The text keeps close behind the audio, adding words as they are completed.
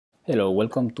Hello,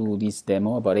 welcome to this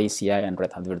demo about ACI and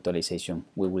Red Hat Virtualization.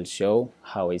 We will show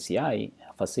how ACI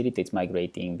facilitates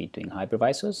migrating between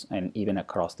hypervisors and even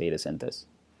across data centers.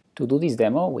 To do this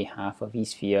demo, we have a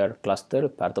vSphere cluster,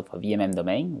 part of a VMM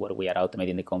domain, where we are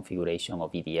automating the configuration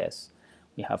of EDS.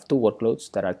 We have two workloads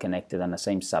that are connected on the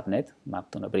same subnet,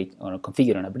 mapped on a bridge, or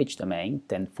configured on a bridge domain,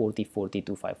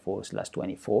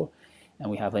 1040.40.254/24,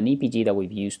 and we have an EPG that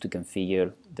we've used to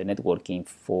configure the networking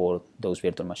for those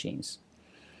virtual machines.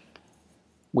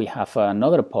 We have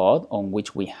another pod on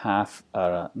which we have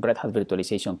a Red Hat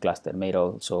Virtualization cluster made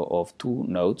also of two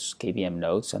nodes, KVM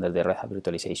nodes, under the Red Hat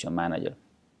Virtualization Manager.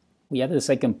 We added a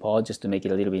second pod just to make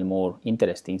it a little bit more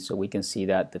interesting, so we can see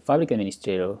that the Fabric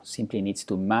Administrator simply needs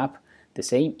to map the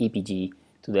same EPG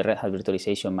to the Red Hat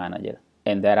Virtualization Manager,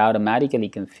 and that automatically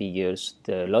configures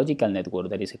the logical network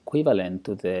that is equivalent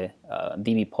to the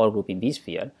DB port group in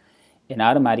vSphere, and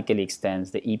automatically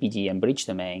extends the EPG and bridge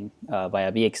domain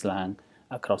via VXLAN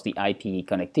across the IP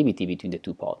connectivity between the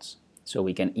two pods. So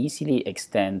we can easily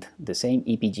extend the same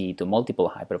EPG to multiple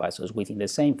hypervisors within the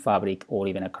same fabric or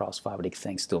even across fabric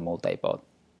thanks to a multi-pod.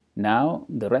 Now,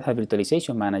 the Red Hat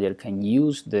Virtualization Manager can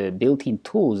use the built-in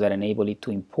tools that enable it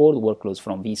to import workloads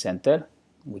from vCenter.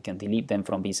 We can delete them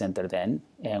from vCenter then,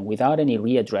 and without any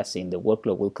readdressing, the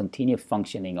workload will continue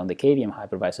functioning on the KVM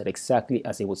hypervisor exactly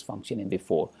as it was functioning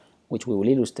before, which we will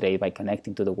illustrate by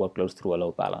connecting to the workloads through a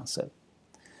load balancer.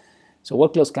 So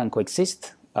workloads can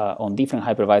coexist on different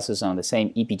hypervisors on the same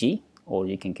EPG, or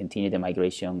you can continue the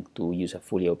migration to use a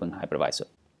fully open hypervisor.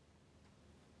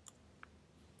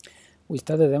 We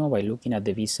start the demo by looking at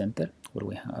the vCenter, where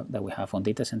we have on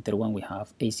Data Center 1, we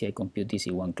have ACI Compute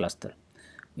DC1 cluster.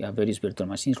 We have various virtual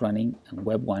machines running, and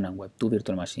Web 1 and Web 2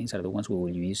 virtual machines are the ones we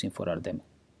will be using for our demo.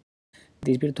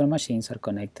 These virtual machines are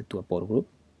connected to a port group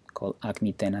called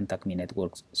ACME Tenant ACME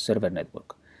Networks Server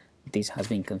Network. This has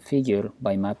been configured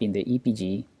by mapping the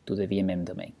EPG to the VMM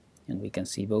domain, and we can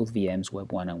see both VMs,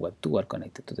 Web 1 and Web 2, are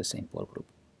connected to the same port group.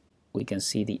 We can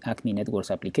see the ACME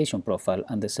Networks application profile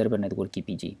and the server network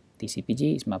EPG. This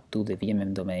EPG is mapped to the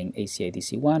VMM domain ACI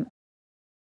DC1.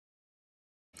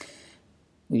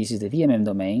 This is the VMM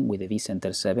domain with the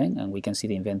vCenter 7, and we can see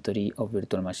the inventory of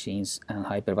virtual machines and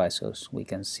hypervisors. We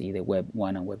can see the Web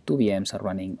 1 and Web 2 VMs are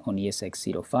running on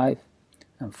ESX05.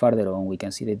 And further on, we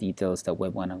can see the details that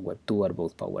Web 1 and Web 2 are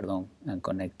both powered on and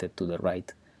connected to the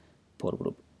right port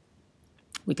group.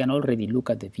 We can already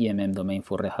look at the VMM domain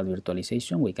for Red Hat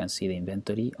Virtualization. We can see the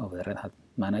inventory of the Red Hat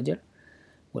Manager,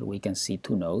 where we can see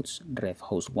two nodes, Rev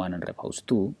Host 1 and Rev Host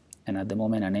 2, and at the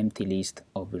moment an empty list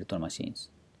of virtual machines.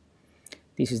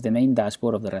 This is the main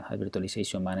dashboard of the Red Hat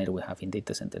Virtualization Manager we have in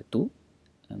Data Center 2,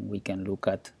 and we can look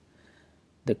at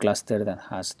the cluster that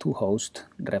has two hosts,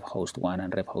 Rev Host 1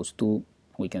 and Rev Host 2.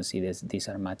 We can see these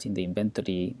are matching the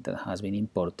inventory that has been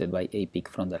imported by APIC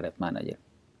from the Rev Manager.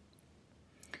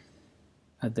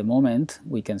 At the moment,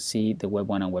 we can see the Web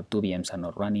 1 and Web 2 VMs are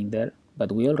not running there,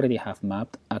 but we already have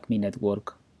mapped ACME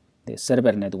Network, the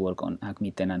server network on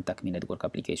ACME Tenant ACME Network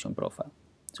application profile.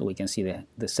 So we can see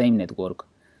the same network.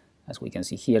 As we can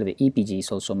see here, the EPG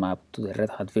is also mapped to the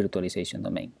Red Hat Virtualization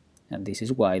domain. And this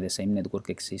is why the same network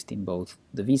exists in both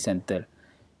the vCenter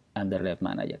and the Rev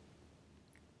Manager.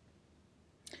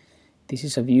 This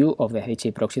is a view of the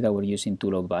HA proxy that we're using to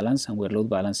load balance, and we're load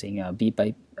balancing a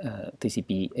vPipe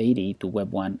TCP80 to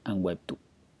Web 1 and Web 2.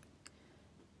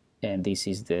 And this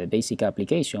is the basic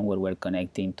application where we're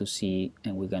connecting to see,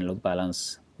 and we can load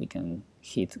balance. We can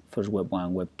hit first Web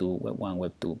 1, Web 2, Web 1,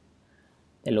 Web 2.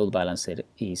 The load balancer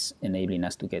is enabling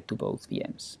us to get to both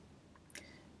VMs.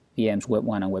 VMs Web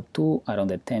 1 and Web 2 are on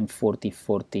the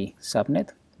 1040.40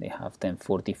 subnet. They have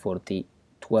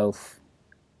 1040.40.12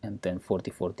 and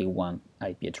 1040.40.1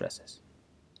 IP addresses.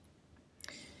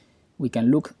 We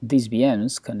can look these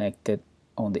VMs connected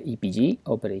on the EPG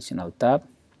operational tab,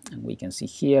 and we can see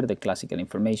here the classical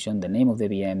information, the name of the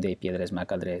VM, the IP address,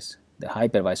 MAC address, the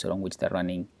hypervisor on which they're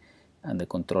running, and the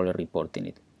controller reporting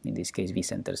it, in this case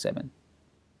vCenter 7.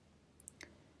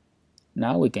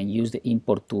 Now we can use the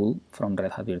import tool from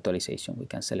Red Hat Virtualization. We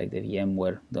can select the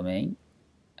VMware domain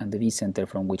and the vCenter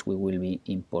from which we will be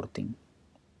importing.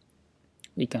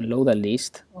 We can load a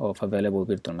list of available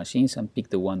virtual machines and pick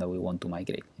the one that we want to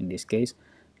migrate. In this case,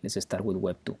 let's start with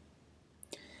Web 2.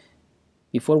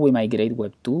 Before we migrate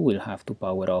Web 2, we'll have to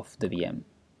power off the VM.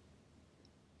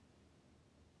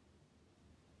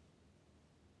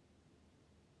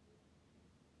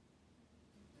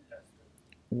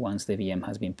 Once the VM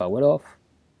has been powered off,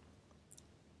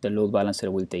 the load balancer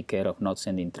will take care of not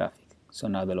sending traffic. So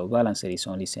now the load balancer is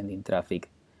only sending traffic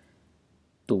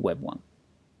to Web 1.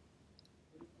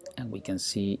 And we can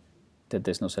see that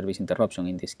there's no service interruption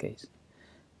in this case.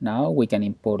 Now we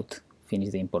can finish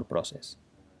the import process.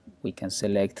 We can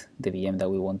select the VM that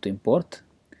we want to import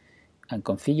and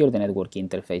configure the network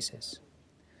interfaces.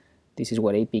 This is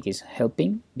where APIC is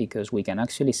helping, because we can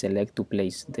actually select to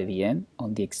place the VM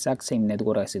on the exact same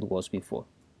network as it was before.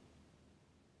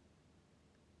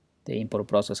 The import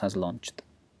process has launched.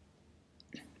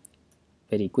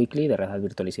 Very quickly, the Red Hat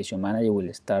Virtualization Manager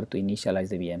will start to initialize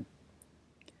the VM.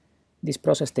 This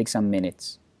process takes some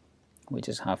minutes. We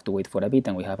just have to wait for a bit,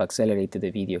 and we have accelerated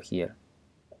the video here.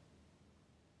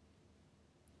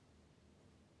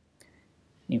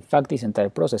 In fact, this entire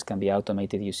process can be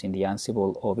automated using the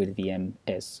Ansible over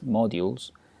VMS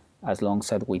modules,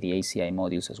 alongside with the ACI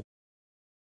modules as well.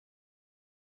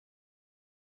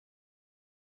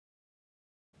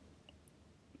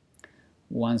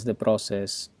 Once the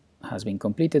process has been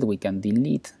completed, we can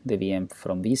delete the VM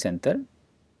from vCenter.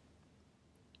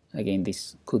 Again,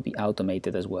 this could be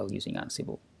automated as well using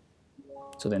Ansible.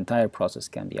 So the entire process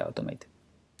can be automated.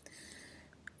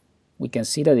 We can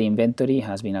see that the inventory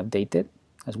has been updated.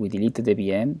 As we deleted the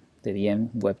VM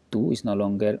Web 2 is no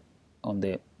longer on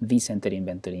the vCenter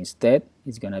inventory. Instead,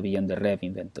 it's going to be on the Rev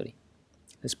inventory.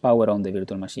 Let's power on the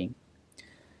virtual machine.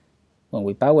 When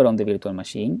we power on the virtual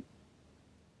machine,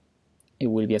 it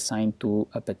will be assigned to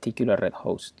a particular Red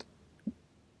host.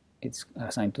 It's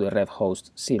assigned to the Rev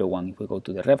host 01. If we go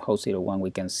to the Rev host 01, we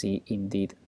can see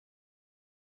indeed,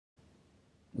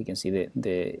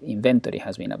 the inventory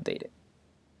has been updated.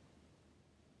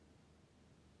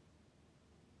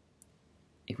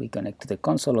 If we connect to the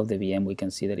console of the VM, we can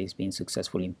see that it's been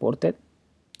successfully imported.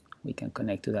 We can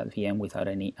connect to that VM without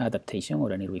any adaptation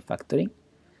or any refactoring.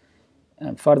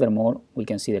 And furthermore, we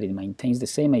can see that it maintains the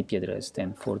same IP address,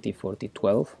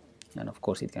 1040.40.12, and of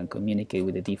course it can communicate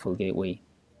with the default gateway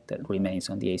that remains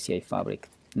on the ACI fabric.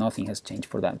 Nothing has changed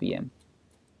for that VM.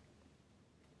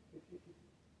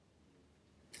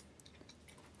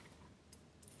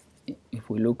 If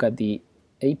we look at the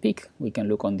APIC, we can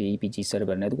look on the EPG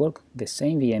server network. The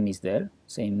same VM is there,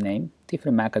 same name,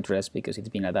 different MAC address because it's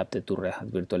been adapted to Red Hat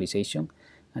Virtualization,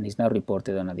 and is now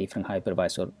reported on a different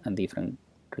hypervisor and different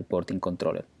reporting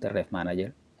controller, the Rev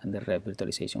Manager and the Rev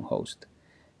Virtualization host.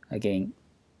 Again,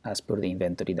 as per the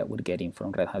inventory that we're getting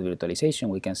from Red Hat Virtualization,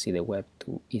 we can see the Web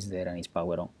 2 is there and is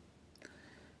powered on.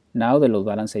 Now the load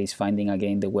balancer is finding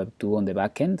again the Web 2 on the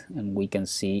backend, and we can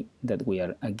see that we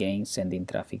are again sending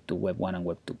traffic to Web 1 and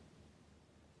Web 2,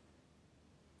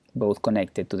 both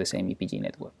connected to the same EPG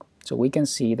network. So we can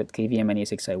see that KVM and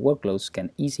ESXi workloads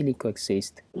can easily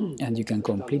coexist, and you can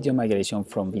complete your migration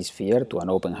from vSphere to an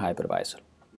open hypervisor.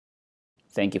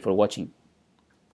 Thank you for watching.